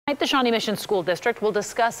The Shawnee Mission School District will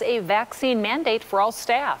discuss a vaccine mandate for all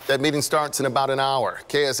staff. That meeting starts in about an hour.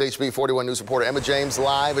 KSHB 41 News reporter Emma James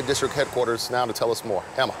live at district headquarters now to tell us more.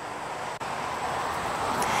 Emma.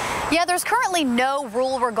 Yeah, there's currently no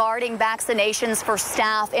rule regarding vaccinations for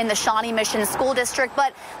staff in the Shawnee Mission School District,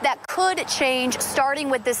 but that could change starting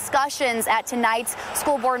with discussions at tonight's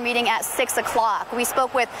school board meeting at 6 o'clock. We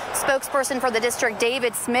spoke with spokesperson for the district,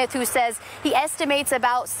 David Smith, who says he estimates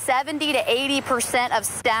about 70 to 80% of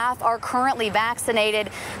staff are currently vaccinated.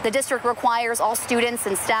 The district requires all students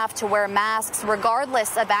and staff to wear masks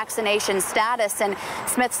regardless of vaccination status. And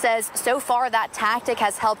Smith says so far that tactic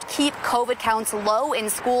has helped keep COVID counts low in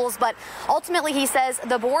schools. But ultimately, he says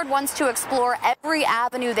the board wants to explore every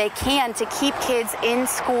avenue they can to keep kids in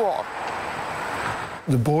school.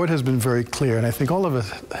 The board has been very clear, and I think all of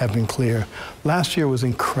us have been clear. Last year was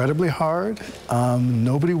incredibly hard.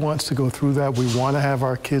 Nobody wants to go through that. We want to have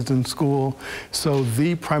our kids in school. So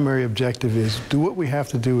the primary objective is do what we have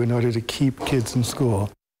to do in order to keep kids in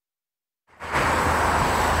school.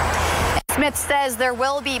 Smith says there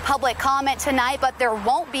will be public comment tonight, but there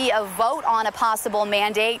won't be a vote on a possible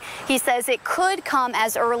mandate. He says it could come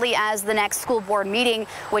as early as the next school board meeting,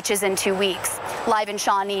 which is in 2 weeks. Live in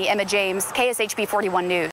Shawnee, Emma James, KSHB 41 News.